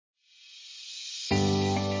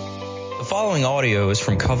following audio is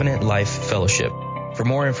from Covenant Life Fellowship. For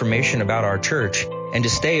more information about our church and to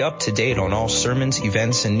stay up to date on all sermons,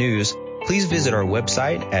 events, and news, please visit our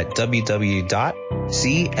website at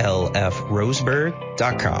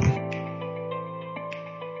www.clfroseburg.com.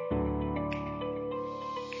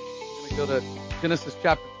 We're going to go to Genesis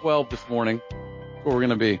chapter 12 this morning. That's where we're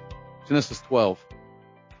going to be. Genesis 12.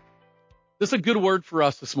 This is a good word for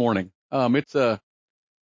us this morning. It's a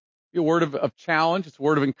word of challenge. It's a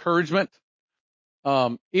word of encouragement.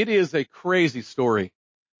 It is a crazy story.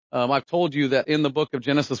 I've told you that in the book of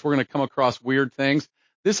Genesis, we're going to come across weird things.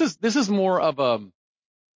 This is more of a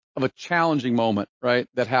challenging moment, right?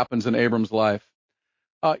 That happens in Abram's life.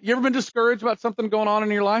 You ever been discouraged about something going on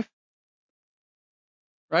in your life?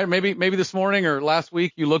 Right? Maybe this morning or last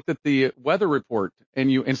week you looked at the weather report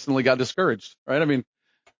and you instantly got discouraged, right? I mean,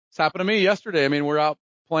 it's happened to me yesterday. I mean, we're out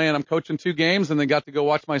playing. I'm coaching 2 games and then got to go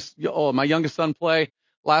watch my youngest son play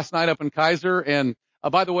last night up in Kaiser. And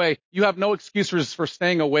by the way, you have no excuses for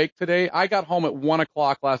staying awake today. I got home at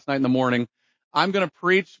 1:00 last night in the morning. I'm going to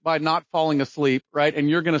preach by not falling asleep, right? And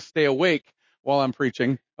you're going to stay awake while I'm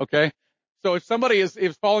preaching. Okay. So if somebody is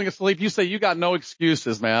falling asleep, you say you got no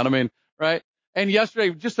excuses, man. I mean, right? And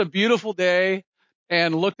yesterday, just a beautiful day,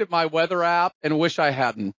 and looked at my weather app and wish I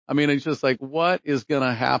hadn't. I mean, it's just like, what is going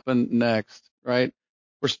to happen next, right?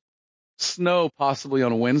 We're snow possibly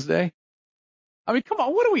on a Wednesday. I mean, come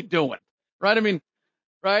on, what are we doing, right? I mean,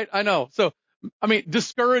 right? I know. So, I mean,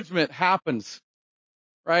 discouragement happens,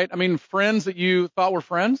 right? I mean, friends that you thought were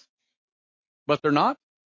friends, but they're not.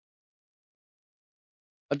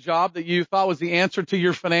 A job that you thought was the answer to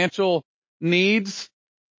your financial needs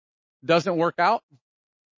doesn't work out.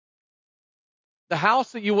 The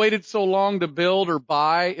house that you waited so long to build or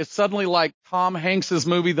buy is suddenly like Tom Hanks's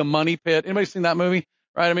movie, The Money Pit. Anybody seen that movie?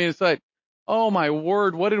 Right? I mean, it's like, oh my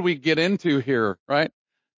word, what did we get into here? Right?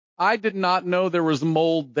 I did not know there was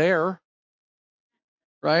mold there.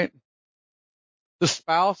 Right? The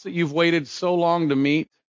spouse that you've waited so long to meet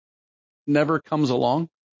never comes along.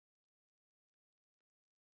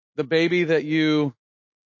 The baby that you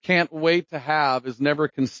can't wait to have is never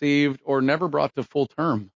conceived or never brought to full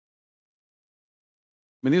term.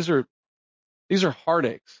 I mean, these are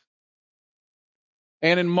heartaches.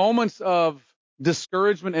 And in moments of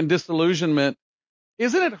discouragement and disillusionment,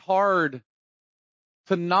 isn't it hard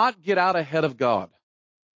to not get out ahead of God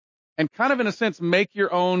and kind of, in a sense, make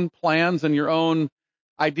your own plans and your own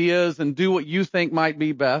ideas and do what you think might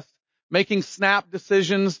be best, making snap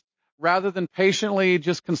decisions rather than patiently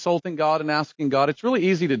just consulting God and asking God? It's really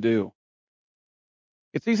easy to do.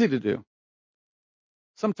 It's easy to do.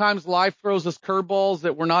 Sometimes life throws us curveballs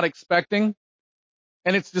that we're not expecting,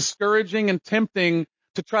 and it's discouraging and tempting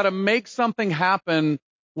to try to make something happen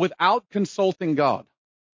without consulting God.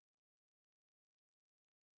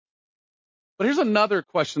 But here's another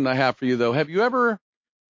question I have for you, though. Have you ever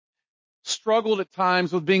struggled at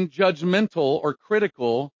times with being judgmental or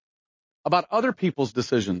critical about other people's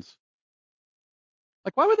decisions?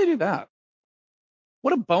 Like, why would they do that?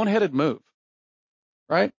 What a boneheaded move,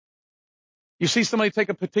 right? You see somebody take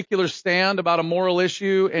a particular stand about a moral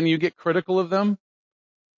issue and you get critical of them.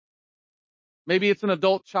 Maybe it's an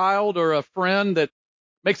adult child or a friend that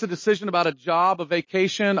makes a decision about a job, a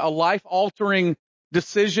vacation, a life-altering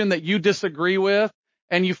decision that you disagree with,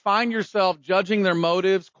 and you find yourself judging their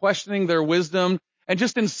motives, questioning their wisdom, and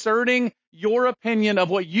just inserting your opinion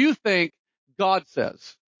of what you think God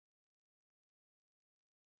says.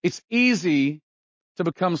 It's easy to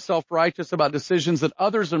become self-righteous about decisions that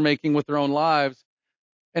others are making with their own lives,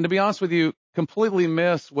 and to be honest with you, completely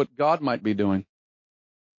miss what God might be doing.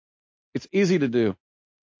 It's easy to do.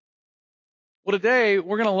 Well, today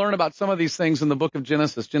we're going to learn about some of these things in the book of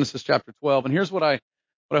Genesis chapter 12. And here's what I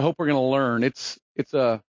hope we're going to learn. It's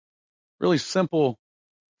a really simple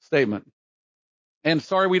statement. And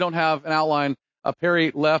sorry we don't have an outline.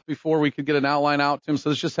 Perry left before we could get an outline out to him. So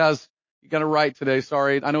this just has, you got to write today.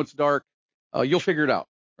 Sorry. I know it's dark. You'll figure it out,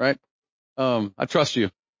 right? I trust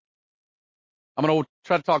you. I'm going to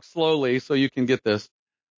try to talk slowly so you can get this.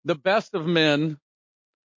 The best of men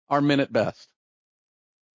are men at best.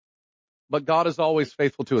 But God is always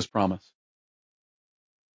faithful to his promise.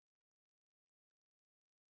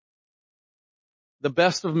 The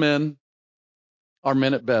best of men are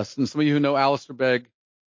men at best. And some of you who know Alistair Begg,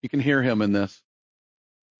 you can hear him in this.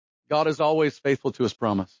 God is always faithful to his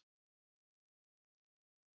promise.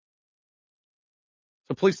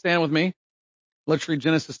 So please stand with me. Let's read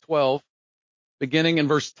Genesis 12, beginning in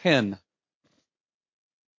verse 10.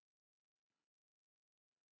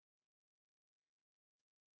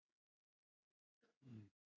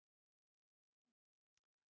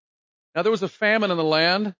 Now there was a famine in the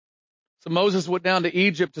land, So Moses went down to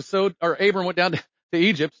Egypt Abram went down to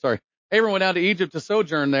Egypt, Abram went down to Egypt to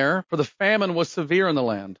sojourn there, for the famine was severe in the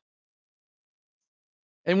land.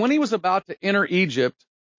 And when he was about to enter Egypt,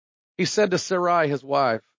 he said to Sarai, his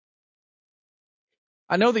wife,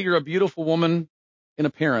 I know that you're a beautiful woman in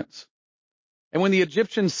appearance. And when the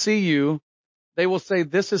Egyptians see you, they will say,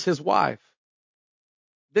 this is his wife.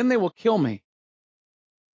 Then they will kill me,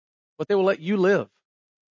 but they will let you live.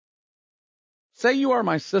 Say you are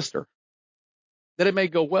my sister, that it may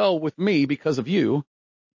go well with me because of you,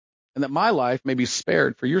 and that my life may be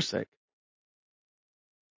spared for your sake.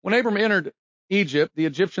 When Abram entered Egypt, the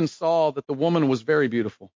Egyptians saw that the woman was very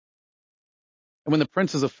beautiful. And when the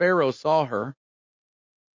princes of Pharaoh saw her,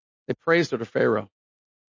 they praised her to Pharaoh.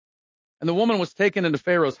 And the woman was taken into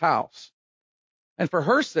Pharaoh's house. And for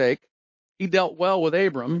her sake, he dealt well with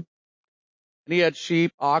Abram. And he had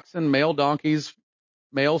sheep, oxen, male donkeys,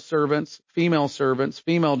 male servants,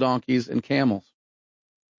 female donkeys, and camels.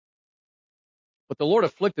 But the Lord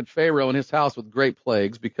afflicted Pharaoh and his house with great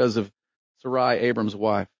plagues because of Sarai, Abram's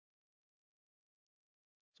wife.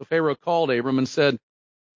 So Pharaoh called Abram and said,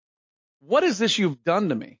 what is this you've done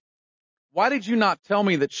to me? Why did you not tell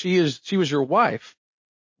me that she was your wife?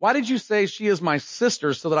 Why did you say she is my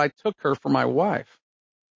sister so that I took her for my wife?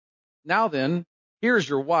 Now then, here is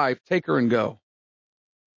your wife, take her and go.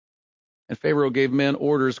 And Pharaoh gave men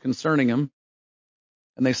orders concerning him,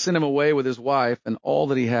 and they sent him away with his wife and all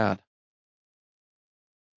that he had.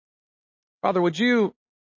 Father, would you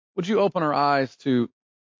open our eyes to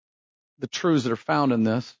the truths that are found in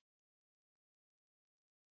this?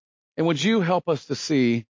 And would you help us to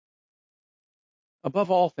see, above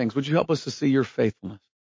all things, would you help us to see your faithfulness?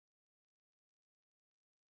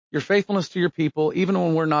 Your faithfulness to your people, even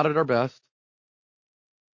when we're not at our best.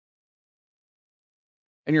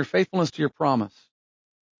 And your faithfulness to your promise.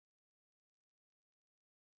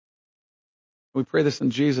 We pray this in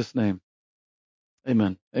Jesus' name.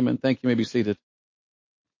 Amen. Amen. Thank you. You may be seated.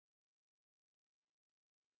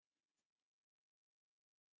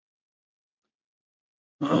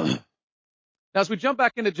 Now, as we jump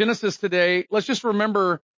back into Genesis today, let's just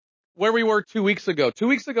remember where we were 2 weeks ago. 2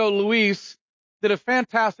 weeks ago, Luis did a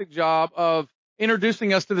fantastic job of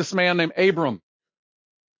introducing us to this man named Abram.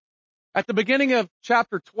 At the beginning of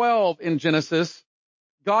chapter 12 in Genesis,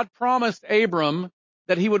 God promised Abram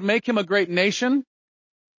that he would make him a great nation.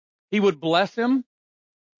 He would bless him.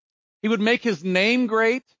 He would make his name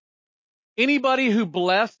great. Anybody who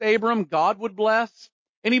blessed Abram, God would bless.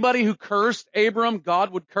 Anybody who cursed Abram,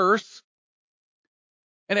 God would curse.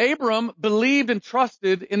 And Abram believed and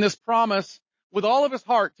trusted in this promise with all of his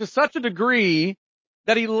heart to such a degree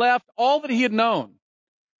that he left all that he had known.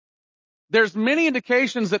 There's many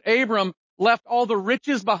indications that Abram left all the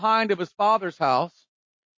riches behind of his father's house,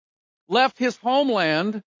 left his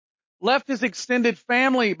homeland, left his extended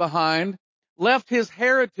family behind, left his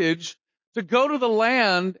heritage to go to the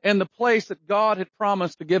land and the place that God had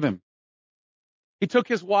promised to give him. He took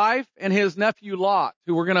his wife and his nephew Lot,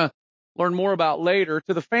 who we're going to learn more about later,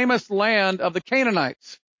 to the famous land of the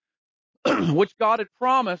Canaanites, which God had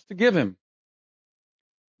promised to give him.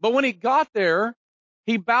 But when he got there,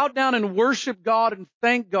 he bowed down and worshiped God and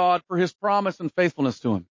thanked God for his promise and faithfulness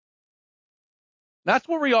to him. That's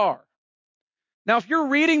where we are. Now, if you're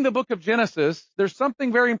reading the book of Genesis, there's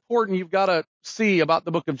something very important you've got to see about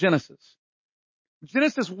the book of Genesis.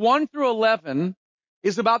 Genesis 1 through 11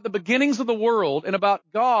 is about the beginnings of the world and about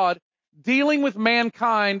God dealing with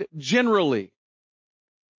mankind generally.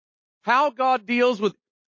 How God deals with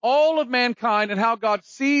all of mankind and how God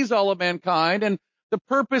sees all of mankind and the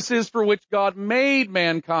purposes for which God made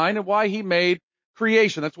mankind and why he made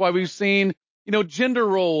creation. That's why we've seen, gender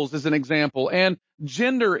roles as an example and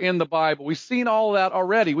gender in the Bible. We've seen all that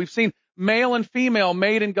already. We've seen male and female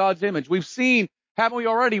made in God's image. We've seen, haven't we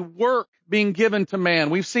already, work being given to man.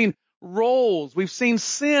 We've seen roles. We've seen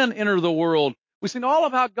sin enter the world. We've seen all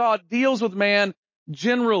of how God deals with man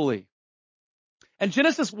generally. And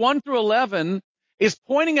Genesis 1 through 11 is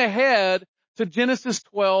pointing ahead to Genesis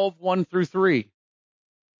 12, 1 through 3.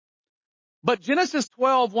 But Genesis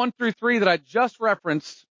 12, 1 through 3 that I just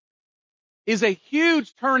referenced is a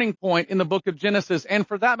huge turning point in the book of Genesis, and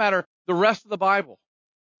for that matter, the rest of the Bible.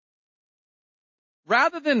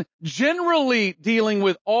 Rather than generally dealing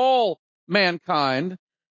with all mankind,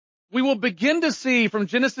 we will begin to see from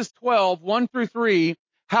Genesis 12, 1 through 3,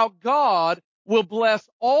 how God will bless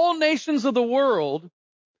all nations of the world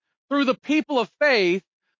through the people of faith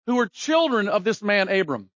who are children of this man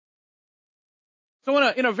Abram. So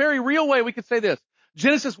in a very real way, we could say this.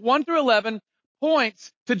 Genesis 1 through 11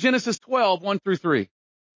 points to Genesis 12, 1 through 3.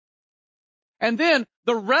 And then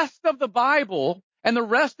the rest of the Bible And the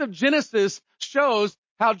rest of Genesis shows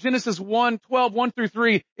how Genesis 1:12, 1 through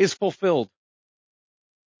 3 is fulfilled.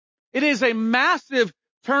 It is a massive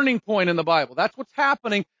turning point in the Bible. That's what's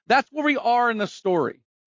happening. That's where we are in the story.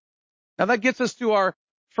 Now that gets us to our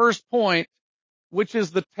first point, which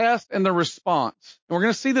is the test and the response. And we're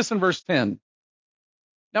going to see this in verse 10.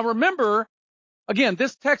 Now remember, again,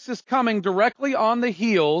 this text is coming directly on the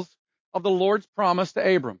heels of the Lord's promise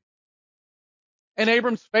to Abram. And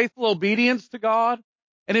Abram's faithful obedience to God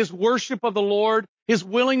and his worship of the Lord, his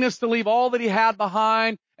willingness to leave all that he had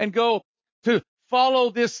behind and go to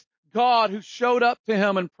follow this God who showed up to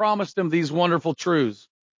him and promised him these wonderful truths.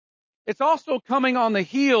 It's also coming on the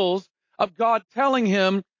heels of God telling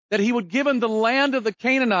him that he would give him the land of the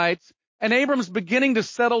Canaanites, and Abram's beginning to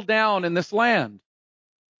settle down in this land.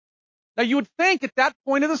 Now you would think at that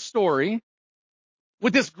point of the story,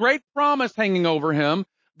 with this great promise hanging over him,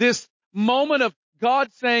 this moment of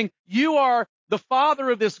God saying, you are the father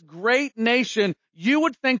of this great nation, you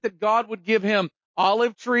would think that God would give him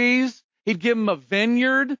olive trees, he'd give him a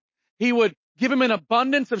vineyard, he would give him an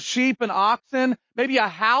abundance of sheep and oxen, maybe a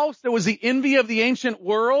house that was the envy of the ancient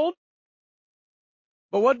world.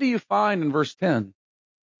 But what do you find in verse 10?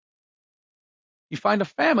 You find a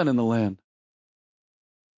famine in the land.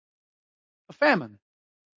 A famine.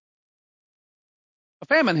 A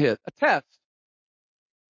famine hit, a test.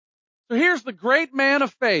 So here's the great man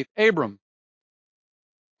of faith, Abram.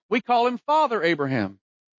 We call him Father Abraham.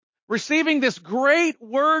 Receiving this great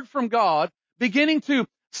word from God, beginning to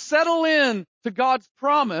settle in to God's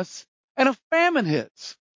promise, and a famine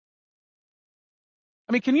hits.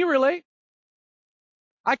 I mean, can you relate?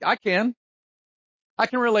 I can. I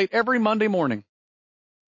can relate every Monday morning.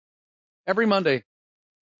 Every Monday.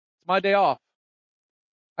 It's my day off.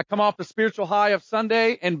 I come off the spiritual high of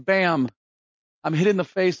Sunday and bam, I'm hit in the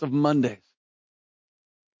face of Mondays.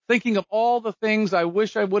 Thinking of all the things I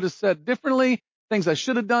wish I would have said differently, things I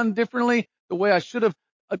should have done differently, the way I should have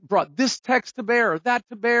brought this text to bear or that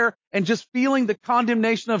to bear, and just feeling the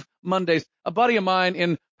condemnation of Mondays. A buddy of mine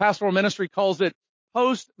in pastoral ministry calls it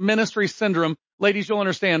post-ministry syndrome. Ladies, you'll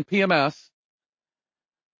understand, PMS.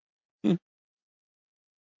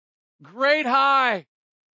 Great high,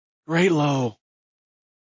 great low.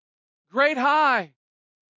 Great high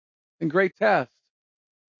and great test.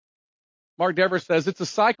 Mark Dever says it's a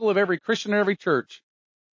cycle of every Christian in every church.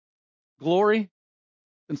 Glory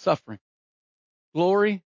and suffering.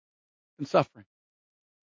 Glory and suffering.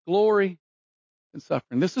 Glory and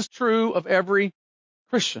suffering. This is true of every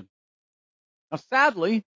Christian. Now,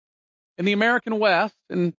 sadly, in the American West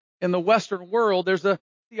and in the Western world, there's a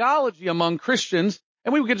theology among Christians,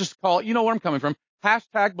 and we could just call it, you know where I'm coming from,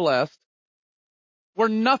 #blessed, where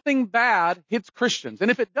nothing bad hits Christians.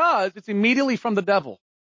 And if it does, it's immediately from the devil.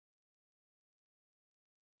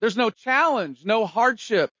 There's no challenge, no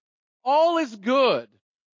hardship. All is good.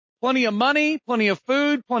 Plenty of money, plenty of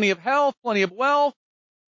food, plenty of health, plenty of wealth.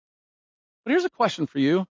 But here's a question for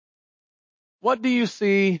you. What do you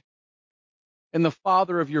see in the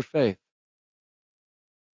father of your faith?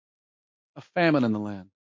 A famine in the land.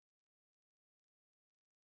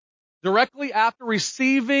 Directly after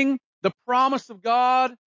receiving the promise of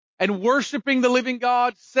God and worshiping the living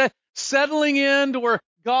God, settling in to where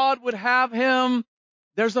God would have him,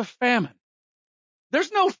 there's a famine.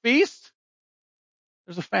 There's no feast.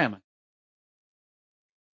 There's a famine.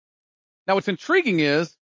 Now what's intriguing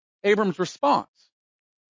is Abram's response.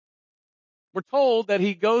 We're told that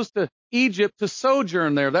he goes to Egypt to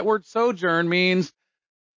sojourn there. That word sojourn means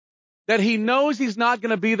that he knows he's not going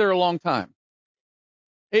to be there a long time.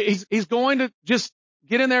 He's going to just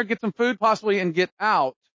get in there, get some food possibly, and get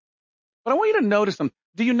out. But I want you to notice something.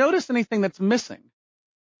 Do you notice anything that's missing?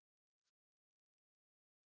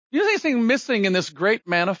 Do you see anything missing in this great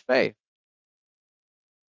man of faith?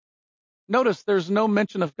 Notice there's no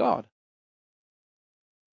mention of God.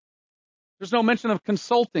 There's no mention of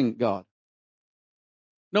consulting God.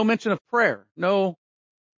 No mention of prayer. No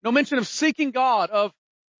mention of seeking God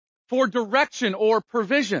for direction or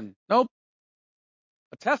provision. Nope.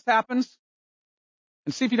 A test happens.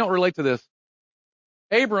 And see if you don't relate to this.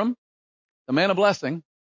 Abram, the man of blessing,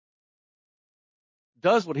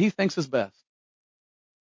 does what he thinks is best.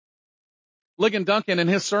 Ligon Duncan, in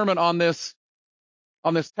his sermon on this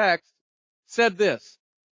text, said this: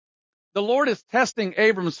 the Lord is testing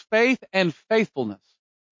Abram's faith and faithfulness.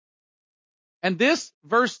 And this,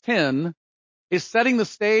 verse 10, is setting the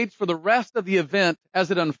stage for the rest of the event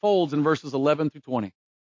as it unfolds in verses 11 through 20.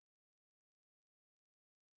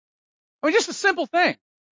 I mean, just a simple thing.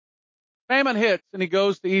 Famine hits and he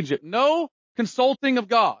goes to Egypt. No consulting of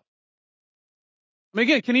God. I mean,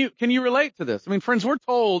 again, can you relate to this? I mean, friends, we're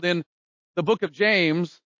told in the book of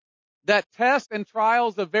James, that tests and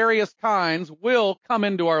trials of various kinds will come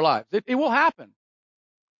into our lives. It will happen.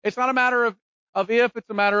 It's not a matter of if, it's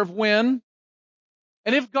a matter of when.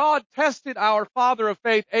 And if God tested our father of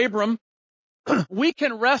faith, Abram, we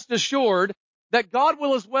can rest assured that God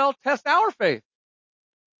will as well test our faith.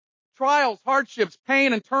 Trials, hardships,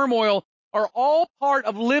 pain, and turmoil are all part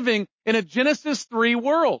of living in a Genesis 3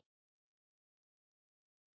 world.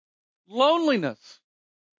 Loneliness,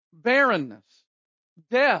 barrenness,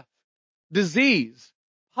 death, disease,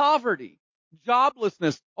 poverty,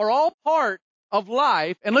 joblessness are all part of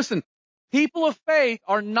life. And listen, people of faith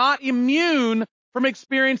are not immune from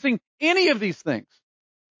experiencing any of these things.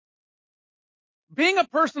 Being a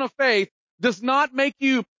person of faith does not make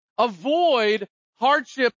you avoid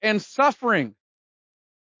hardship and suffering.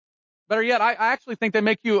 Better yet, I actually think they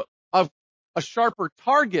make you a sharper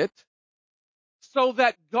target so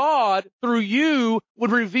that God, through you,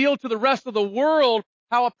 would reveal to the rest of the world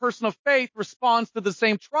how a person of faith responds to the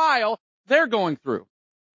same trial they're going through.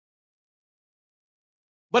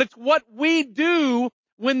 But it's what we do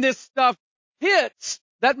when this stuff hits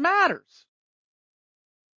that matters.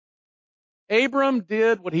 Abram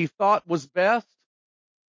did what he thought was best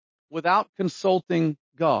without consulting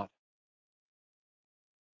God.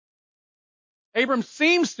 Abram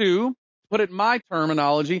seems to put it in my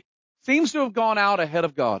terminology, seems to have gone out ahead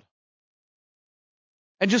of God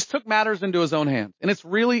and just took matters into his own hands. And it's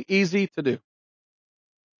really easy to do.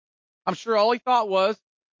 I'm sure all he thought was,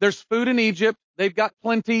 there's food in Egypt. They've got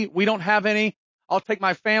plenty. We don't have any. I'll take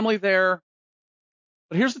my family there.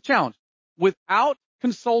 But here's the challenge. Without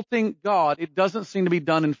consulting God, it doesn't seem to be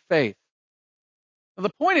done in faith. Now,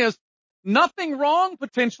 the point is, nothing wrong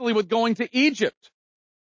potentially with going to Egypt.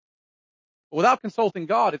 But without consulting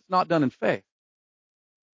God, it's not done in faith.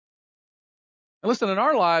 And listen, in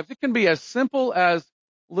our lives, it can be as simple as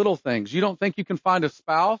little things. You don't think you can find a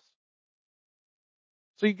spouse?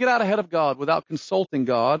 So you get out ahead of God without consulting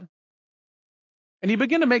God. And you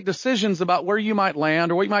begin to make decisions about where you might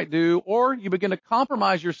land or what you might do, or you begin to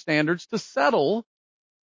compromise your standards to settle.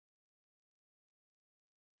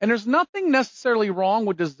 And there's nothing necessarily wrong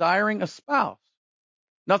with desiring a spouse.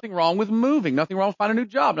 Nothing wrong with moving. Nothing wrong with finding a new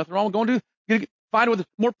job. Nothing wrong with going to find with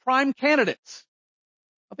more prime candidates.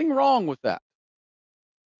 Nothing wrong with that.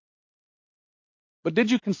 But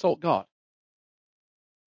did you consult God?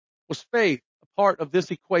 Was faith a part of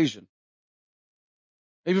this equation?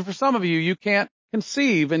 Maybe for some of you, you can't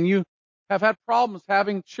conceive and you have had problems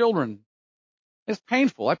having children. It's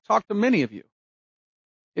painful. I've talked to many of you.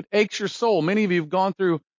 It aches your soul. Many of you have gone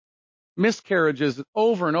through miscarriages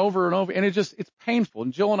over and over and over, and it's painful.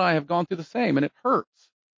 And Jill and I have gone through the same, and it hurts.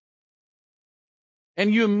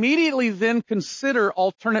 And you immediately then consider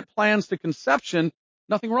alternate plans to conception.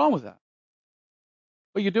 Nothing wrong with that.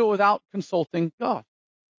 But you do it without consulting God.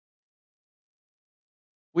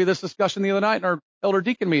 We had this discussion the other night in our elder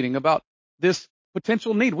deacon meeting about this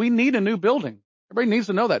potential need. We need a new building. Everybody needs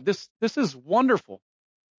to know that. This is wonderful.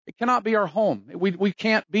 It cannot be our home. We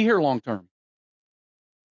can't be here long term.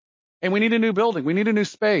 And we need a new building. We need a new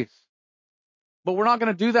space. But we're not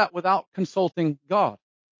going to do that without consulting God.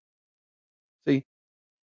 See?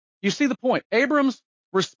 You see the point. Abram's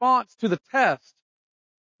response to the test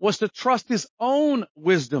was to trust his own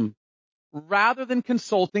wisdom rather than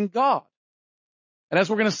consulting God. And as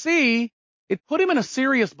we're going to see, it put him in a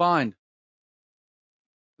serious bind.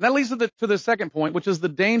 And that leads to the second point, which is the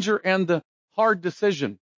danger and the hard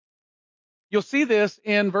decision. You'll see this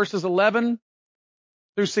in verses 11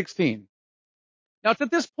 through 16. Now, it's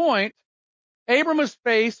at this point, Abram is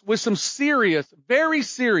faced with some serious, very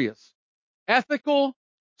serious, ethical,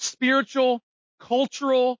 spiritual,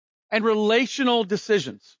 cultural, and relational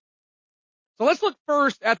decisions. So let's look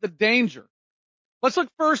first at the danger. Let's look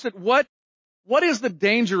first at what is the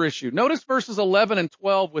danger issue. Notice verses 11 and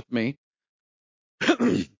 12 with me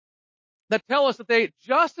that tell us that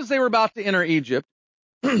just as they were about to enter Egypt,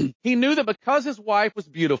 he knew that because his wife was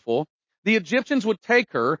beautiful, the Egyptians would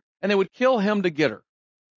take her and they would kill him to get her.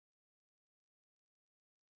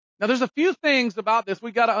 Now, there's a few things about this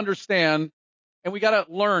we got to understand and we got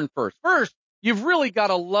to learn first. First, you've really got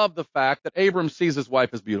to love the fact that Abram sees his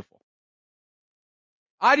wife as beautiful.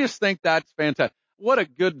 I just think that's fantastic. What a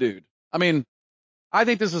good dude. I mean, I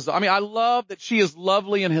love that she is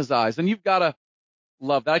lovely in his eyes, and you've got to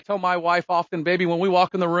love that. I tell my wife often, baby, when we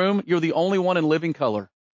walk in the room, you're the only one in living color.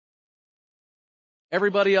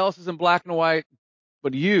 Everybody else is in black and white,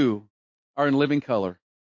 but you are in living color.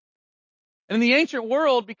 And in the ancient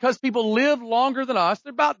world, because people live longer than us,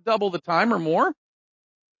 they're about double the time or more.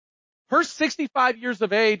 Her 65 years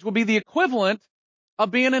of age will be the equivalent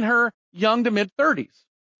of being in her young to mid-30s.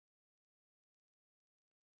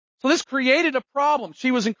 So this created a problem.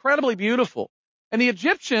 She was incredibly beautiful. And the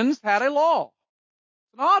Egyptians had a law.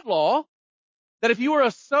 It's an odd law that if you were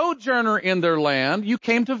a sojourner in their land, you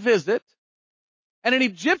came to visit, and an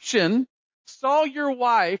Egyptian saw your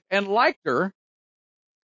wife and liked her,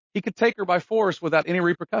 he could take her by force without any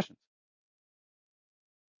repercussions.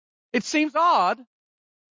 It seems odd,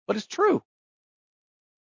 but it's true.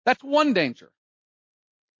 That's one danger.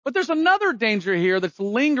 But there's another danger here that's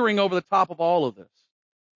lingering over the top of all of this.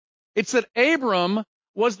 It's that Abram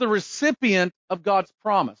was the recipient of God's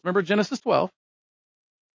promise. Remember Genesis 12?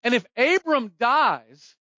 And if Abram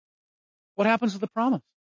dies, what happens to the promise?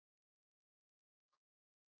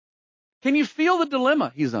 Can you feel the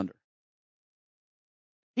dilemma he's under?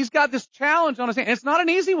 He's got this challenge on his hand, and it's not an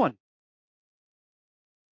easy one.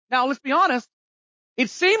 Now, let's be honest. It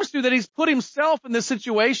seems to that he's put himself in this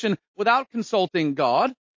situation without consulting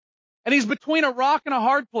God, and he's between a rock and a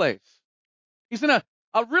hard place. He's in a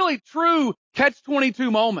really true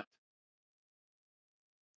catch-22 moment.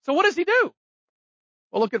 So what does he do?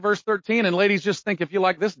 Well, look at verse 13, and ladies, just think if you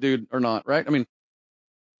like this dude or not, right? I mean,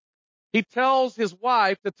 he tells his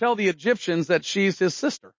wife to tell the Egyptians that she's his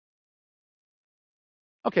sister.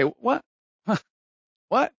 Okay, what?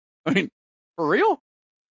 What? I mean, for real?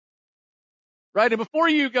 Right? And before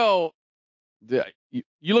you go,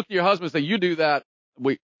 you look at your husband and say, you do that,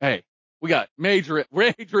 we got major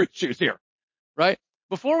issues here, right?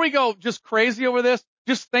 Before we go just crazy over this,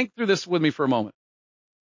 just think through this with me for a moment.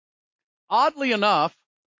 Oddly enough,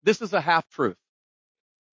 this is a half-truth.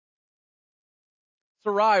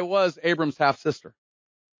 Sarai was Abram's half-sister.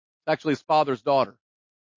 Actually his father's daughter.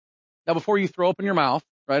 Now, before you throw open your mouth,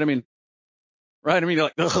 right? I mean, you're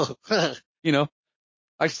like, ugh, you know,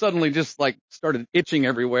 I suddenly just like started itching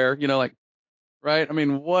everywhere, you know, like, right? I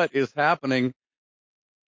mean, what is happening?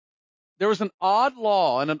 There was an odd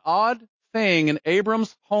law and an odd thing in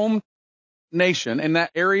Abram's home nation in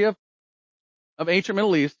that area of ancient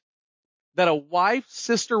Middle East that a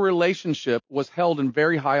wife-sister relationship was held in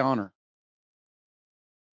very high honor.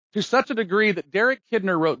 To such a degree that Derek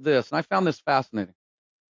Kidner wrote this, and I found this fascinating.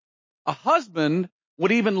 A husband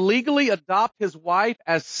would even legally adopt his wife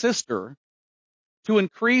as sister to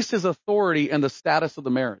increase his authority and the status of the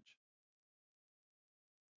marriage.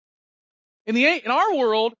 In our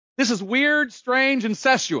world, this is weird, strange,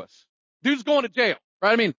 incestuous. Dude's going to jail,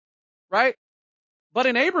 right? I mean, right? But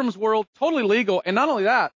in Abram's world, totally legal, and not only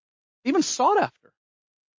that, even sought after.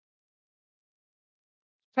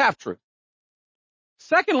 It's half truth.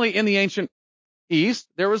 Secondly, in the ancient East,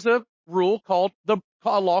 there was a rule called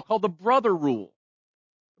a law called the brother rule.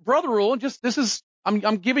 Brother rule, and just this is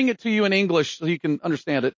I'm giving it to you in English so you can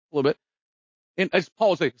understand it a little bit. And as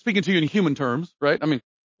Paul would say, speaking to you in human terms, right? I mean,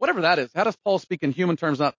 whatever that is. How does Paul speak in human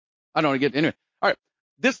terms? I don't want to get anyway. All right.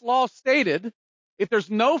 This law stated if there's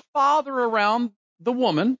no father around the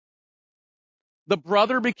woman, the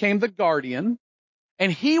brother became the guardian,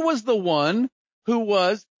 and he was the one who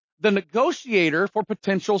was the negotiator for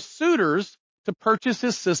potential suitors to purchase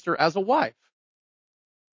his sister as a wife.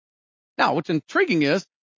 Now, what's intriguing is,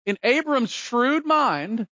 in Abram's shrewd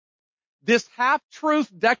mind, this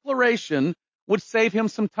half-truth declaration would save him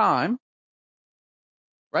some time,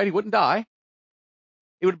 right? He wouldn't die.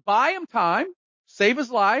 It would buy him time, save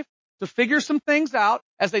his life, to figure some things out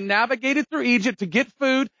as they navigated through Egypt to get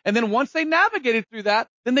food, and then once they navigated through that,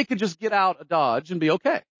 then they could just get out of Dodge and be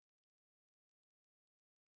okay.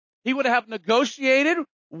 He would have negotiated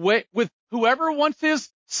with whoever wants his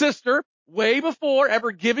sister way before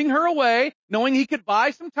ever giving her away, knowing he could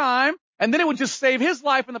buy some time, and then it would just save his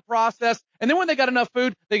life in the process, and then when they got enough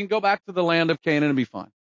food, they can go back to the land of Canaan and be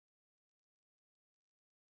fine.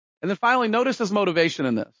 And then finally, notice his motivation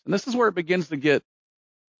in this. And this is where it begins to get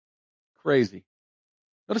crazy.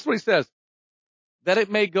 Notice what he says. That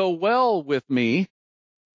it may go well with me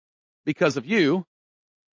because of you,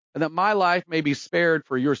 and that my life may be spared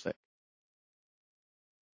for your sake.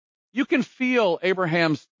 You can feel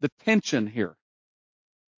the tension here.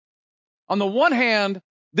 On the one hand,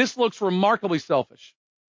 this looks remarkably selfish,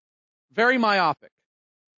 very myopic.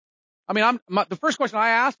 I mean, the first question I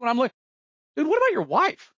ask when I'm like, dude, what about your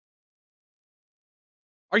wife?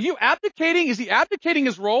 Are you abdicating? Is he abdicating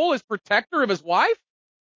his role as protector of his wife?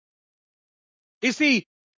 Is he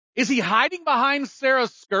hiding behind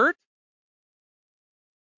Sarah's skirt?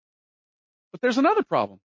 But there's another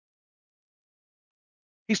problem.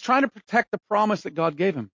 He's trying to protect the promise that God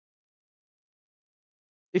gave him.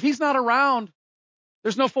 If he's not around,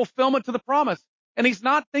 there's no fulfillment to the promise. And he's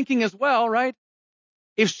not thinking as well, right?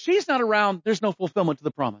 If she's not around, there's no fulfillment to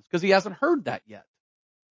the promise because he hasn't heard that yet.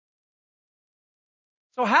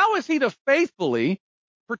 So how is he to faithfully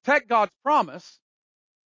protect God's promise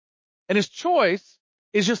And his choice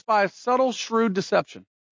is just by a subtle, shrewd deception.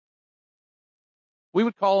 We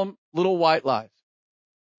would call them little white lies.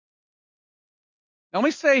 Now let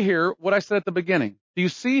me say here what I said at the beginning. Do you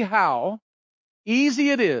see how easy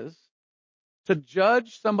it is to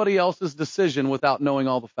judge somebody else's decision without knowing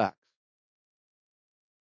all the facts?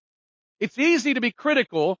 It's easy to be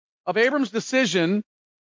critical of Abram's decision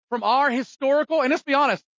from our historical, and let's be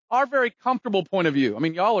honest, our very comfortable point of view. I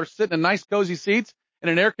mean, y'all are sitting in nice, cozy seats in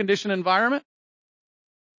an air-conditioned environment.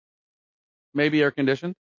 Maybe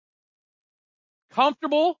air-conditioned.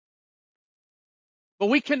 Comfortable. But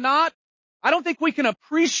I don't think we can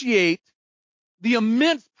appreciate the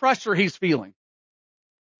immense pressure he's feeling.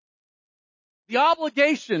 The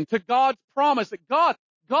obligation to God's promise that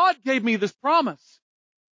God gave me this promise.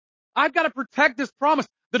 I've got to protect this promise.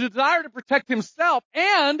 The desire to protect himself,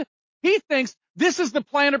 and he thinks this is the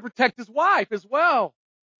plan to protect his wife as well.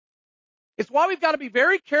 It's why we've got to be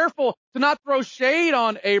very careful to not throw shade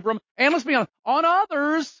on Abram, and let's be honest, on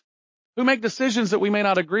others who make decisions that we may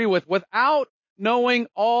not agree with without knowing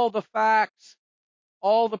all the facts,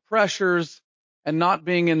 all the pressures, and not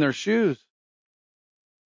being in their shoes.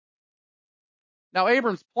 Now,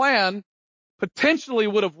 Abram's plan potentially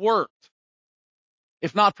would have worked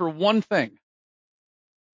if not for one thing.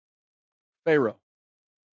 Pharaoh.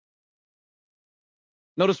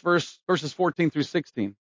 Notice verses 14 through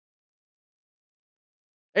 16.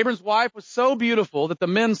 Abram's wife was so beautiful that the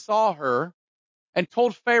men saw her and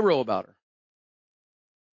told Pharaoh about her.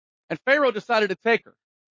 And Pharaoh decided to take her.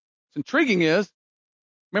 What's intriguing is,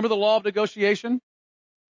 remember the law of negotiation?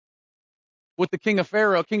 With the king of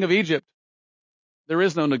Pharaoh, king of Egypt, there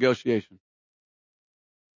is no negotiation.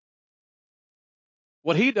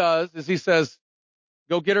 What he does is he says,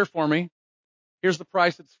 go get her for me. Here's the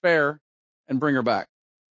price that's fair, and bring her back.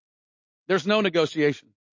 There's no negotiation.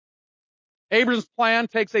 Abram's plan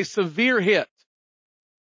takes a severe hit.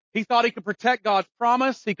 He thought he could protect God's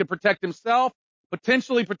promise. He could protect himself,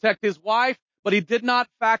 potentially protect his wife, but he did not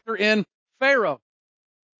factor in Pharaoh.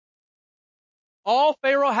 All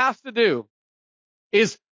Pharaoh has to do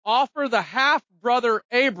is offer the half-brother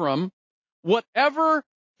Abram whatever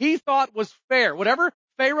he thought was fair, whatever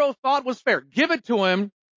Pharaoh thought was fair. Give it to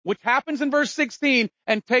him, which happens in verse 16,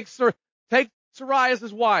 and take Sarai as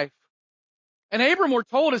his wife. And Abram, we're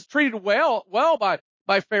told, is treated well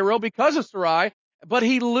by Pharaoh because of Sarai, but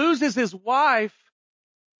he loses his wife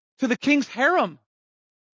to the king's harem.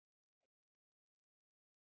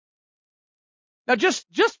 Now, just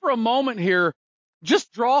for a moment here,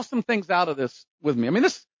 just draw some things out of this with me. I mean,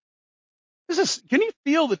 this is, can you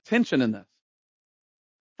feel the tension in this?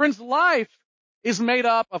 Friends, life is made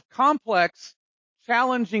up of complex,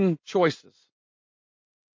 challenging choices.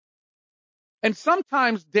 And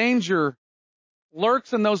sometimes danger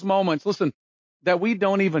lurks in those moments, listen, that we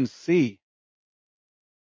don't even see.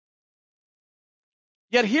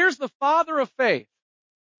 Yet here's the father of faith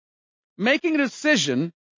making a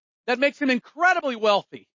decision that makes him incredibly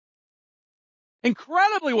wealthy,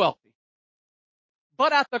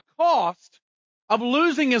 but at the cost of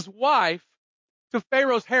losing his wife to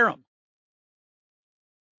Pharaoh's harem.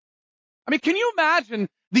 I mean, can you imagine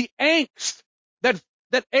the angst that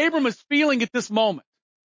Abram is feeling at this moment?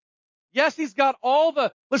 Yes, he's got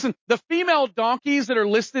the female donkeys that are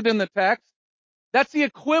listed in the text. That's the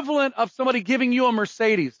equivalent of somebody giving you a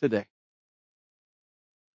Mercedes today.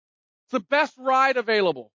 It's the best ride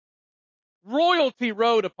available. Royalty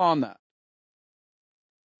rode upon that.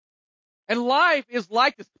 And life is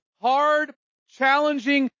like this, hard,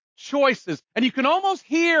 challenging choices. And you can almost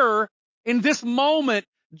hear in this moment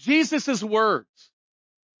Jesus' words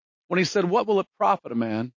when he said, what will it profit a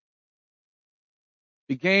man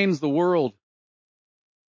if he gains the world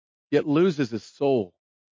yet loses his soul?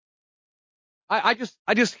 I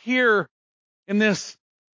just hear in this,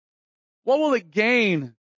 what will it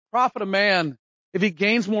profit a man if he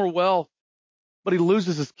gains more wealth, but he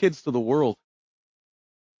loses his kids to the world?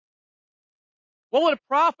 What would it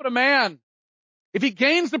profit a man if he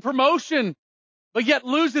gains the promotion, but yet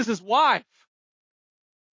loses his wife?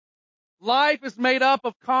 Life is made up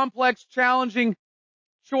of complex, challenging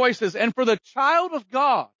choices. And for the child of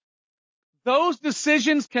God, those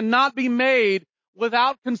decisions cannot be made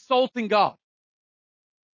without consulting God.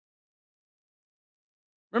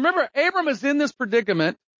 Remember, Abram is in this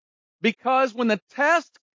predicament because when the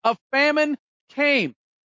test of famine came,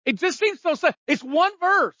 it just seems so subtle. It's one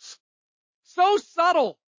verse. So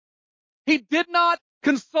subtle. He did not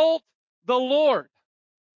consult the Lord.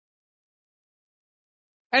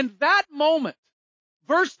 And that moment,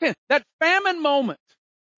 verse 10, that famine moment,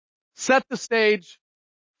 set the stage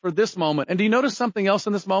for this moment. And do you notice something else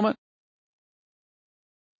in this moment?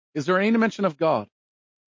 Is there any mention of God?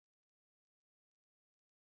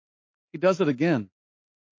 He does it again.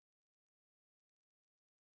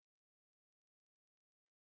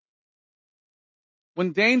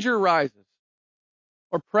 When danger rises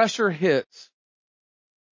or pressure hits,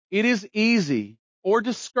 it is easy, or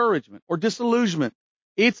discouragement or disillusionment,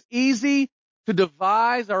 it's easy to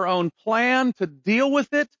devise our own plan to deal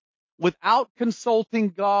with it without consulting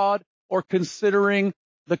God or considering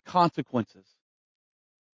the consequences.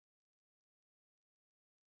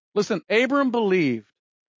 Listen, Abram believed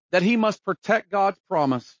that he must protect God's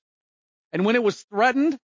promise. And when it was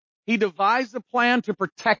threatened, he devised a plan to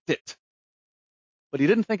protect it. But he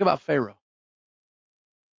didn't think about Pharaoh.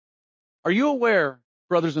 Are you aware,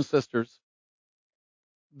 brothers and sisters,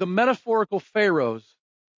 the metaphorical pharaohs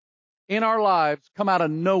in our lives come out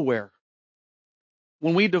of nowhere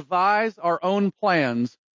when we devise our own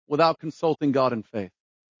plans without consulting God in faith?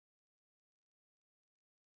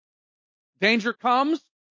 Danger comes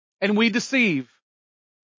and we deceive.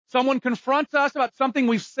 Someone confronts us about something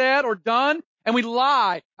we've said or done, and we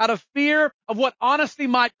lie out of fear of what honesty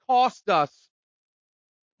might cost us.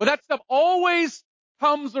 But that stuff always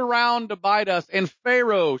comes around to bite us, and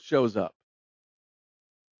Pharaoh shows up.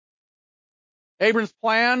 Abram's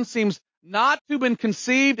plan seems not to have been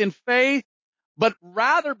conceived in faith, but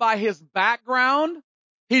rather by his background,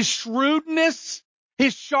 his shrewdness,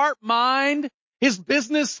 his sharp mind, his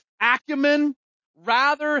business acumen,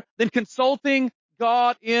 rather than consulting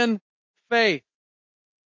God in faith.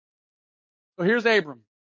 So here's Abram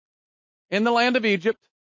in the land of Egypt,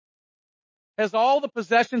 has all the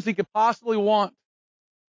possessions he could possibly want.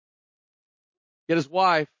 Yet his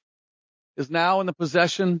wife is now in the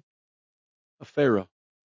possession of Pharaoh.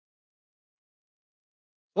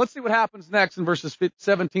 Let's see what happens next in verses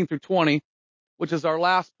 17 through 20, which is our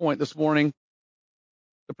last point this morning,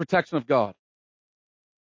 the protection of God.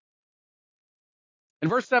 In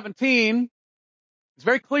verse 17, it's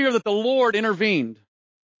very clear that the Lord intervened.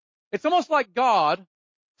 It's almost like God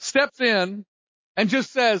steps in and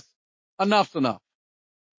just says, enough's enough.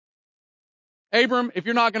 Abram, if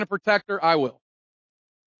you're not going to protect her, I will.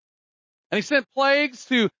 And he sent plagues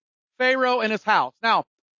to Pharaoh and his house. Now,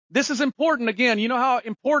 this is important. Again, you know how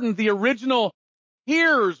important the original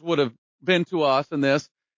hearers would have been to us in this.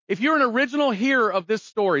 If you're an original hearer of this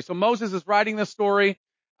story, so Moses is writing this story,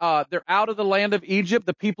 they're out of the land of Egypt.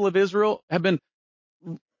 The people of Israel have been,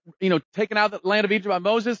 taken out of the land of Egypt by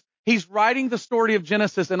Moses. He's writing the story of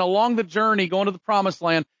Genesis, and along the journey going to the promised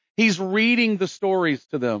land, he's reading the stories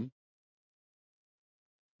to them.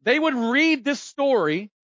 They would read this story,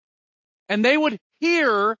 and they would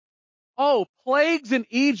hear, oh, plagues in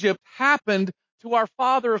Egypt happened to our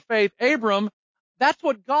father of faith, Abram. That's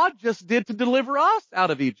what God just did to deliver us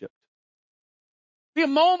out of Egypt. Be a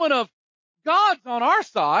moment of God's on our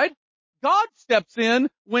side. God steps in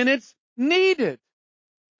when it's needed.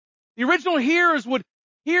 The original hearers would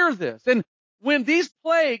hear this. And when these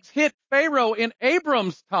plagues hit Pharaoh in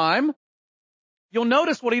Abram's time, you'll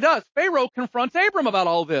notice what he does. Pharaoh confronts Abram about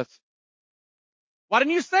all this. Why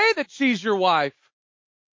didn't you say that she's your wife?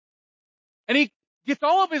 And he gets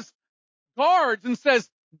all of his guards and says,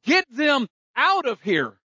 get them out of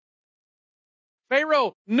here.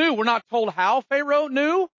 Pharaoh knew. We're not told how Pharaoh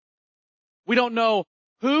knew. We don't know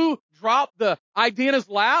who dropped the idea in his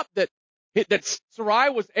lap that Sarai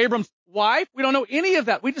was Abram's wife. We don't know any of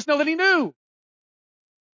that. We just know that he knew.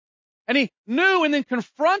 And he knew and then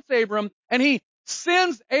confronts Abram and he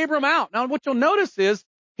sends Abram out. Now what you'll notice is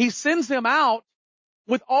he sends him out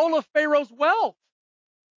with all of Pharaoh's wealth.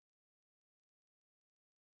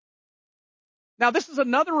 Now this is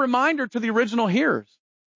another reminder to the original hearers.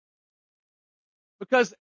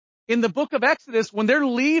 Because in the book of Exodus, when they're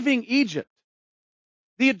leaving Egypt,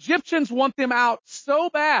 the Egyptians want them out so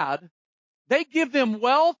bad, they give them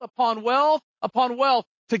wealth upon wealth upon wealth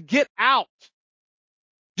to get out.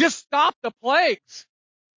 Just stop the plagues.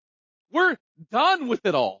 We're done with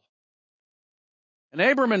it all. And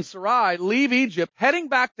Abram and Sarai leave Egypt, heading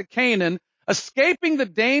back to Canaan, escaping the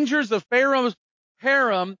dangers of Pharaoh's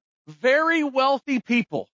harem, very wealthy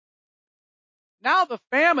people. Now the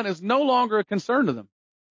famine is no longer a concern to them.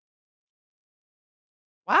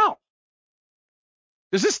 Wow.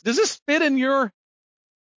 Does this fit in your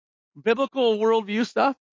biblical worldview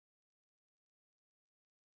stuff?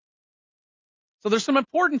 So there's some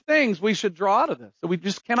important things we should draw out of this that we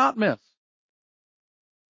just cannot miss.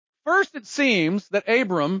 First, it seems that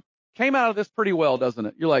Abram came out of this pretty well, doesn't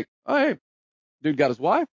it? You're like, oh, hey, dude got his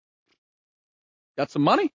wife, got some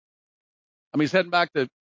money. He's heading back to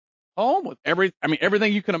home with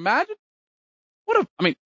everything you can imagine.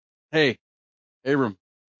 Hey, Abram,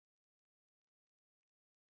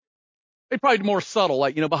 They probably more subtle,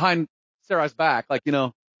 like, behind Sarai's back, like,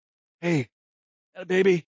 hey, got a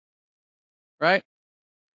baby, right?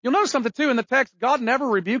 You'll notice something too in the text. God never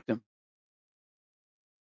rebuked him.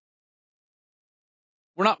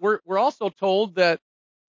 We're also told that,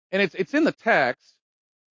 and it's in the text,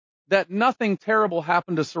 that nothing terrible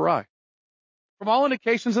happened to Sarai. From all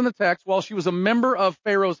indications in the text, while she was a member of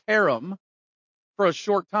Pharaoh's harem for a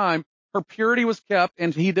short time, her purity was kept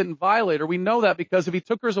and he didn't violate her. We know that because if he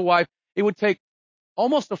took her as a wife, it would take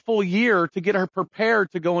almost a full year to get her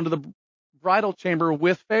prepared to go into the bridal chamber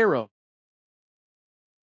with Pharaoh.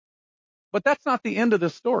 But that's not the end of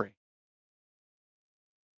this story.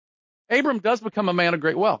 Abram does become a man of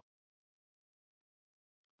great wealth.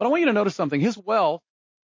 But I want you to notice something. His wealth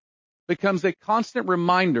becomes a constant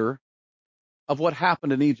reminder of what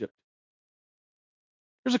happened in Egypt.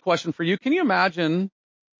 Here's a question for you. Can you imagine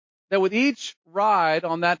that with each ride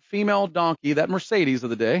on that female donkey, that Mercedes of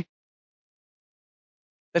the day,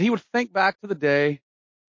 that he would think back to the day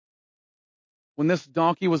when this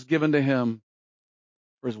donkey was given to him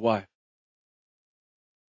for his wife?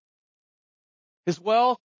 His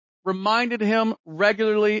wealth reminded him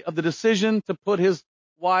regularly of the decision to put his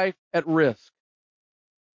wife at risk.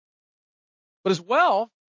 But his wealth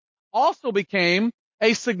also became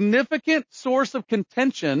a significant source of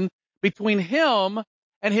contention between him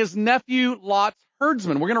and his nephew Lot's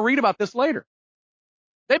herdsmen. We're going to read about this later.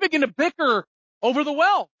 They begin to bicker over the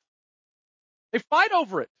wealth. They fight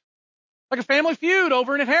over it. Like a family feud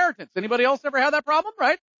over an inheritance. Anybody else ever had that problem,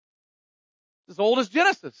 right? As old as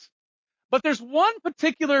Genesis. But there's one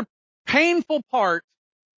particular painful part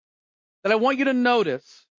that I want you to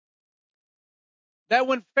notice. That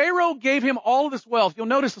when Pharaoh gave him all of this wealth, you'll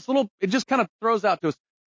notice it just kind of throws out to us.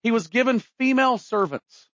 He was given female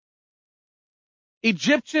servants.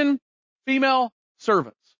 Egyptian female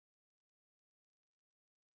servants.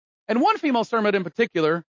 And one female servant in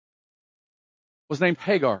particular was named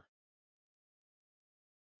Hagar.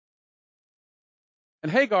 And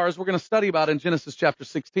Hagar, as we're going to study about in Genesis chapter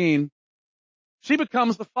 16, she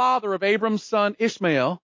becomes the father of Abram's son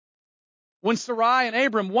Ishmael, when Sarai and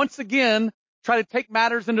Abram once again try to take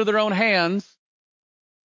matters into their own hands.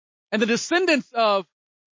 And the descendants of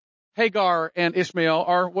Hagar and Ishmael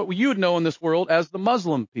are what you would know in this world as the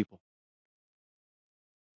Muslim people.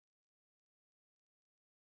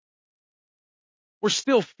 We're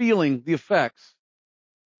still feeling the effects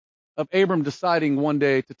of Abram deciding one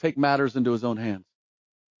day to take matters into his own hands.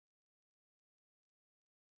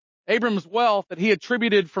 Abram's wealth that he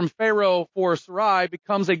attributed from Pharaoh for Sarai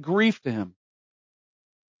becomes a grief to him.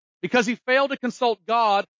 Because he failed to consult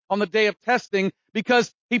God on the day of testing,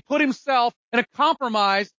 because he put himself in a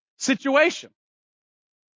compromised situation.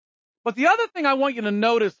 But the other thing I want you to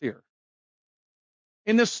notice here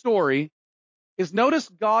in this story is notice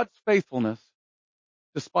God's faithfulness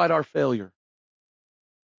despite our failure.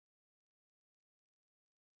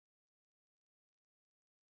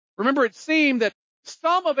 Remember, it seemed that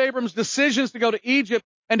some of Abram's decisions to go to Egypt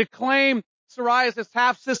and to claim Sarai as his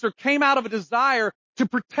half-sister came out of a desire to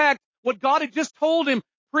protect what God had just told him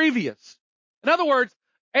previous. In other words,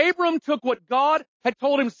 Abram took what God had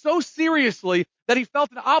told him so seriously that he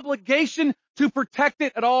felt an obligation to protect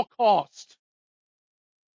it at all costs.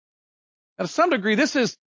 And to some degree, this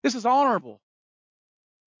is honorable.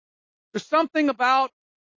 There's something about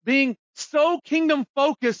being so kingdom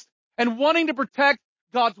focused and wanting to protect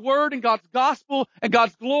God's word and God's gospel and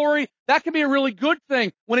God's glory. That can be a really good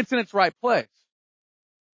thing when it's in its right place.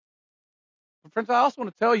 But friends, I also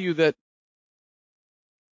want to tell you that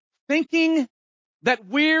thinking that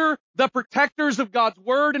we're the protectors of God's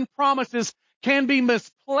word and promises can be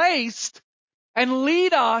misplaced and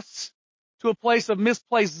lead us to a place of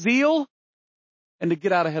misplaced zeal and to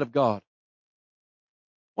get out ahead of God.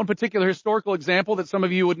 One particular historical example that some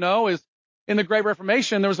of you would know is in the Great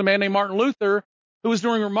Reformation, there was a man named Martin Luther who was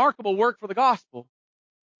doing remarkable work for the gospel.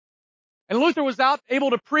 And Luther was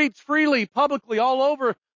able to preach freely, publicly, all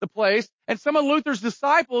over the place. And some of Luther's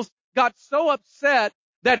disciples got so upset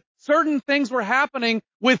that certain things were happening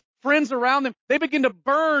with friends around them. They began to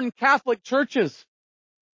burn Catholic churches.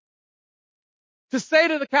 To say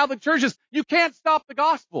to the Catholic churches, you can't stop the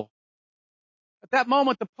gospel. At that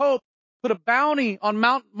moment, the Pope put a bounty on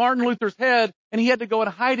Martin Luther's head, and he had to go in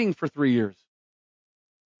hiding for 3 years.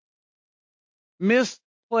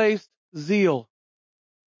 Misplaced zeal.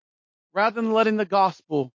 Rather than letting the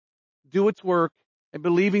gospel do its work and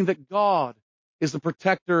believing that God is the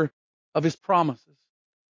protector of his promises.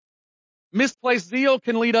 Misplaced zeal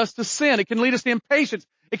can lead us to sin. It can lead us to impatience.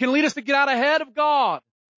 It can lead us to get out ahead of God.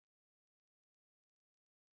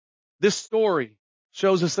 This story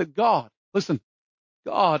shows us that God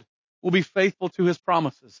will be faithful to his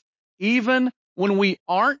promises, even when we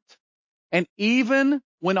aren't, and even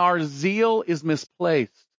when our zeal is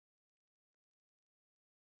misplaced.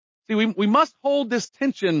 See, we must hold this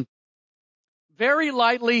tension very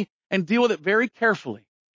lightly and deal with it very carefully.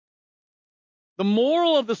 The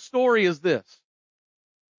moral of the story is this: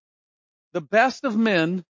 the best of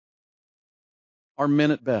men are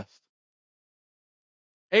men at best.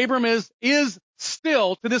 Abram is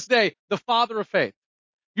still, to this day, the father of faith.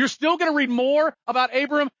 You're still going to read more about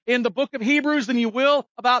Abram in the book of Hebrews than you will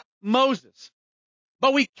about Moses.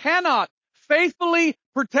 But we cannot faithfully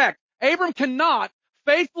protect. Abram cannot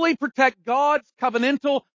faithfully protect God's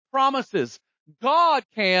covenantal promises. God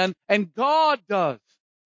can, and God does.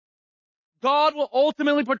 God will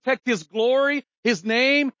ultimately protect his glory, his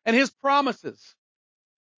name, and his promises.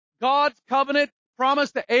 God's covenant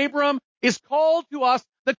promise to Abram is called to us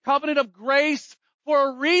the covenant of grace for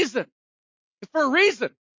a reason. It's for a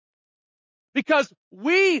reason. Because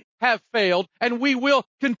we have failed and we will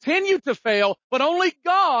continue to fail, but only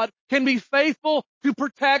God can be faithful to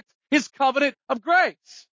protect his covenant of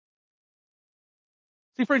grace.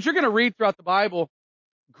 See, friends, you're going to read throughout the Bible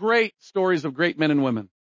great stories of great men and women.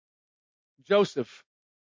 Joseph,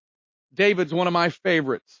 David's one of my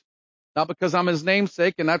favorites. Not because I'm his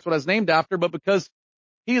namesake and that's what I was named after, but because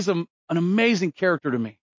he is an amazing character to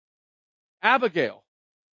me. Abigail,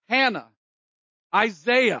 Hannah,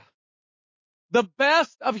 Isaiah. The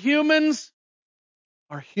best of humans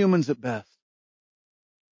are humans at best.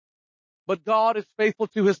 But God is faithful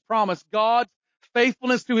to his promise. God's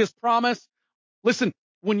faithfulness to his promise. Listen,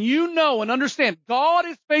 when you know and understand God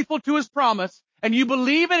is faithful to his promise and you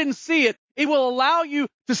believe it and see it, it will allow you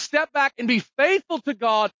to step back and be faithful to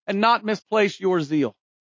God and not misplace your zeal.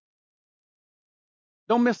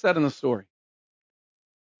 Don't miss that in the story.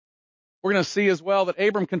 We're going to see as well that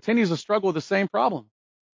Abram continues to struggle with the same problem.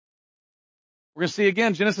 We're going to see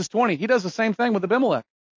again, Genesis 20. He does the same thing with Abimelech.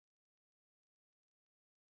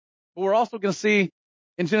 But we're also going to see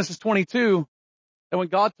in Genesis 22 that when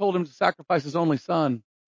God told him to sacrifice his only son,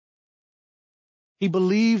 he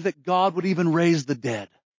believed that God would even raise the dead.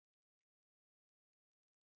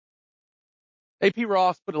 A.P.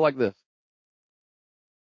 Ross put it like this: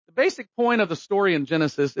 the basic point of the story in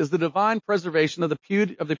Genesis is the divine preservation of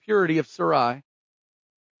the purity of Sarai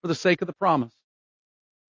for the sake of the promise.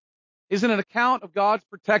 Is an account of God's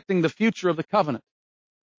protecting the future of the covenant.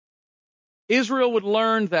 Israel would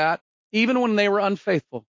learn that even when they were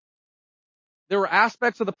unfaithful, there were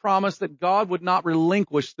aspects of the promise that God would not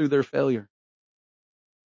relinquish through their failure.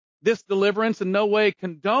 This deliverance in no way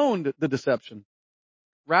condoned the deception.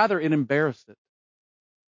 Rather, it embarrassed it.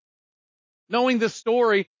 Knowing this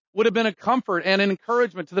story would have been a comfort and an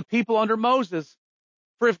encouragement to the people under Moses.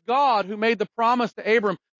 For if God, who made the promise to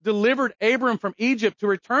Abram, delivered Abram from Egypt to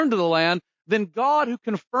return to the land, then God, who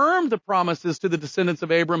confirmed the promises to the descendants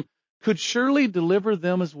of Abram, could surely deliver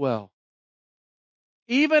them as well.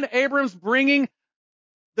 Even Abram's bringing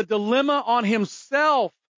the dilemma on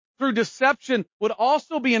himself through deception would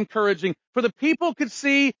also be encouraging, for the people could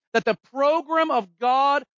see that the program of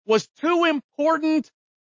God was too important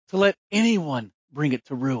to let anyone bring it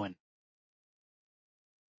to ruin.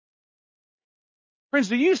 Friends,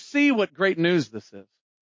 do you see what great news this is?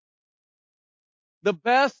 The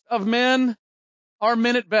best of men are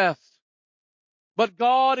men at best, but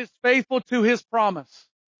God is faithful to his promise.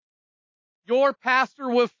 Your pastor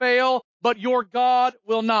will fail, but your God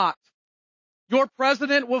will not. Your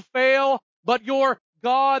president will fail, but your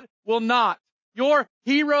God will not. Your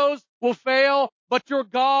heroes will fail, but your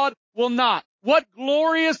God will not. What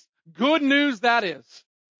glorious good news that is.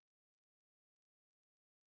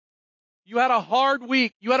 You had a hard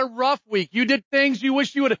week. You had a rough week. You did things you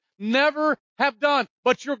wish you would never have done.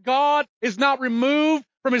 But your God is not removed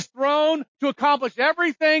from his throne to accomplish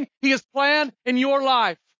everything he has planned in your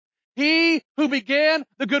life. He who began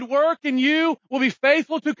the good work in you will be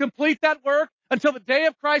faithful to complete that work until the day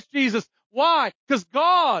of Christ Jesus. Why? Because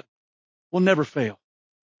God will never fail.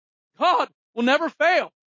 God will never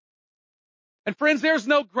fail. And friends, there's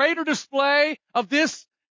no greater display of this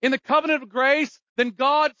in the covenant of grace than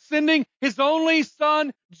God sending his only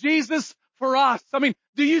son, Jesus, for us. I mean,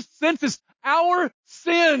 do you sense this? Our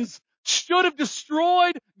sins should have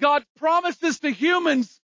destroyed God's promises to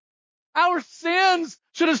humans. Our sins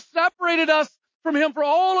should have separated us from him for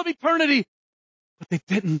all of eternity. But they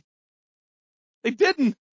didn't. They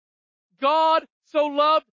didn't. God so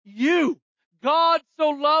loved you. God so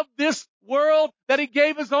loved this world that he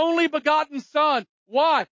gave his only begotten son.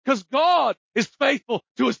 Why? Because God is faithful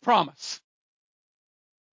to his promise.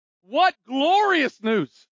 What glorious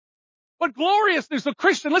news. What glorious news. So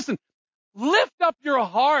Christian, listen, lift up your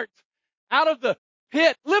heart out of the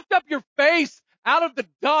pit. Lift up your face out of the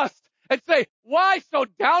dust and say, why so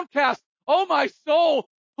downcast? Oh, my soul,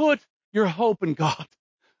 put your hope in God.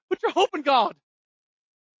 Put your hope in God.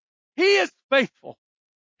 He is faithful.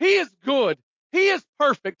 He is good. He is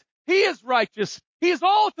perfect. He is righteous. He is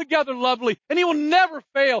altogether lovely, and he will never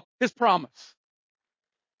fail his promise.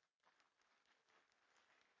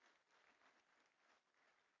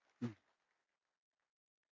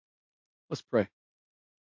 Let's pray.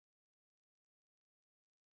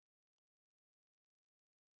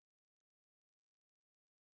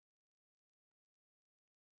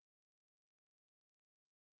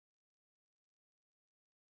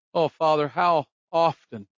 Oh, Father, how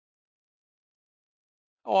often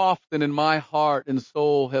in my heart and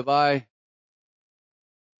soul have I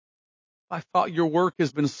thought your work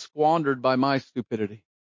has been squandered by my stupidity.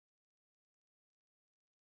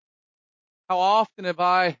 How often have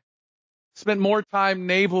I spent more time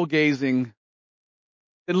navel gazing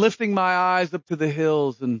than lifting my eyes up to the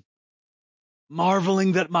hills and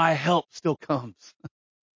marveling that my help still comes.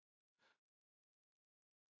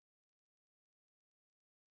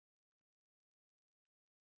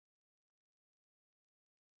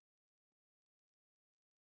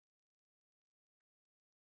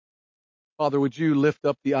 Father, would you lift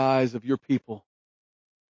up the eyes of your people?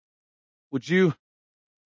 Would you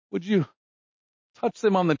touch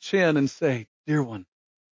them on the chin and say, dear one,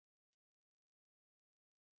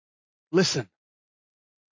 listen,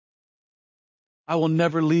 I will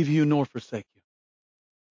never leave you nor forsake you.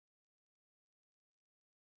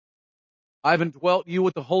 I've indwelt you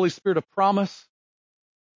with the Holy Spirit of promise,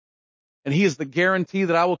 and he is the guarantee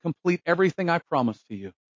that I will complete everything I promise to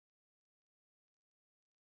you.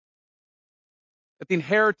 That the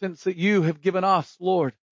inheritance that you have given us,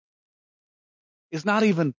 Lord, is not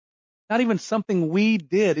even something we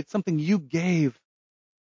did. It's something you gave.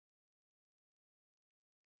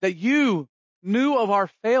 That you knew of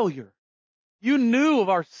our failure. You knew of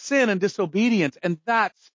our sin and disobedience, and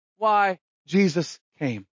that's why Jesus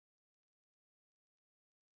came.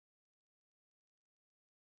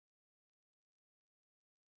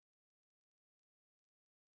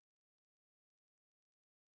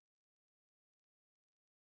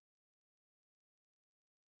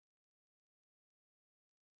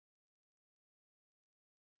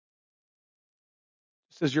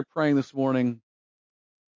 Just as you're praying this morning,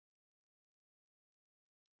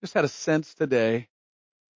 just had a sense today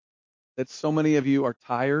that so many of you are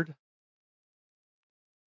tired.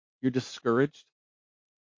 You're discouraged.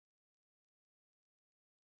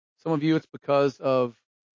 Some of you, it's because of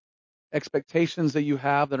expectations that you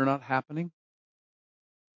have that are not happening.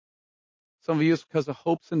 Some of you, it's because the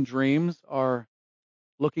hopes and dreams are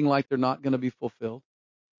looking like they're not going to be fulfilled.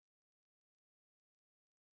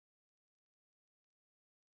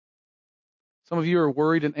 Some of you are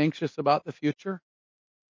worried and anxious about the future,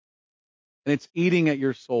 and it's eating at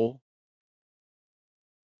your soul.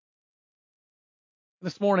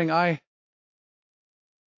 This morning, I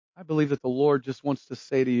believe that the Lord just wants to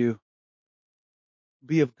say to you,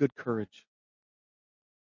 be of good courage.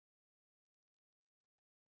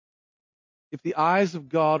 If the eyes of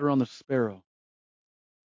God are on the sparrow,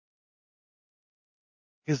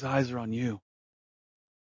 his eyes are on you.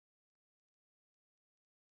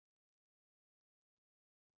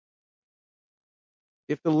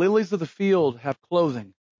 If the lilies of the field have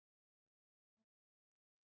clothing,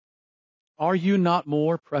 are you not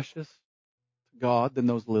more precious to God than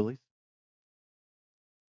those lilies?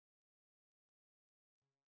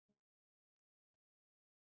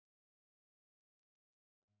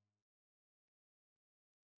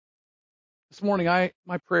 This morning,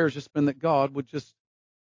 my prayer has just been that God would just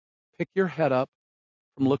pick your head up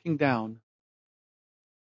from looking down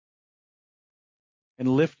and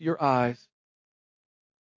lift your eyes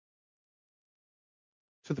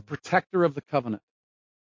to the protector of the covenant,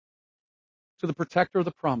 to the protector of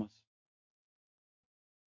the promise.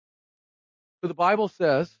 For the Bible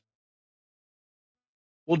says,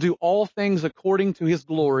 will do all things according to his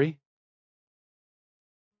glory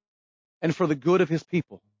and for the good of his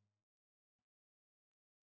people.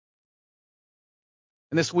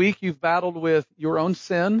 And this week you've battled with your own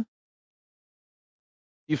sin.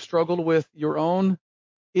 You've struggled with your own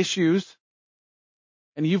issues.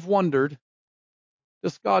 And you've wondered,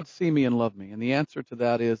 does God see me and love me? And the answer to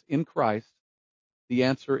that is, in Christ, the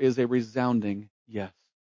answer is a resounding yes.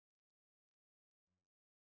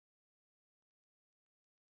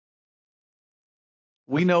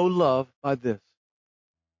 We know love by this,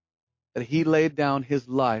 that he laid down his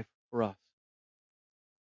life for us.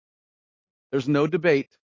 There's no debate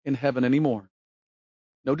in heaven anymore.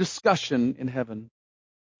 No discussion in heaven.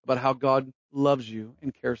 about how God loves you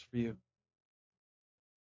and cares for you.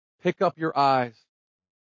 Pick up your eyes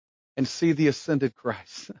and see the ascended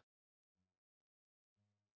Christ,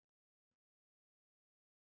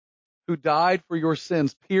 who died for your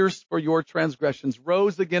sins, pierced for your transgressions,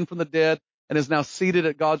 rose again from the dead, and is now seated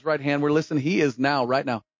at God's right hand, where, listen, he is now, right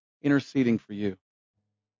now, interceding for you.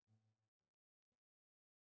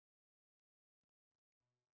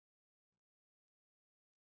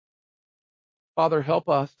 Father, help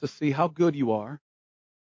us to see how good you are,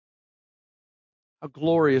 how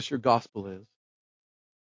glorious your gospel is.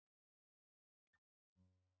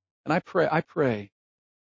 And I pray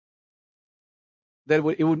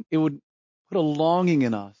that it would put a longing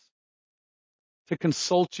in us to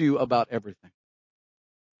consult you about everything.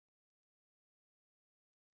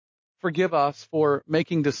 Forgive us for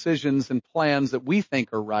making decisions and plans that we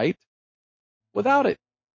think are right without it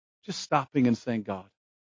just stopping and saying, God,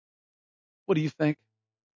 what do you think?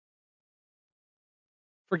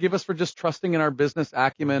 Forgive us for just trusting in our business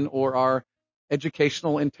acumen or our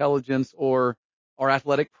educational intelligence or our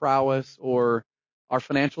athletic prowess or our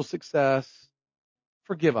financial success.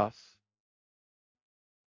 Forgive us.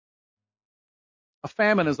 A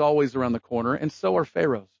famine is always around the corner, and so are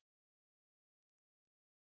Pharaohs.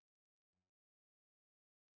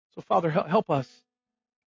 So, Father, help us.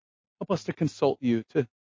 Help us to consult you, to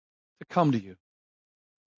come to you.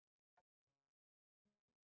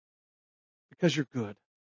 Because you're good.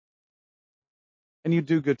 And you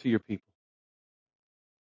do good to your people.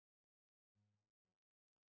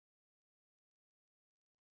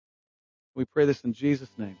 We pray this in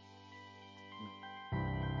Jesus' name.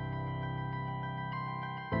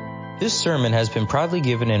 This sermon has been proudly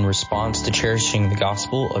given in response to cherishing the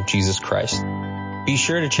gospel of Jesus Christ. Be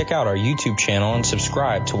sure to check out our YouTube channel and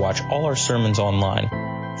subscribe to watch all our sermons online.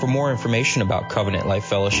 For more information about Covenant Life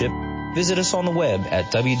Fellowship, visit us on the web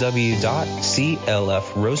at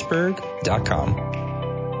www.clfroseburg.com.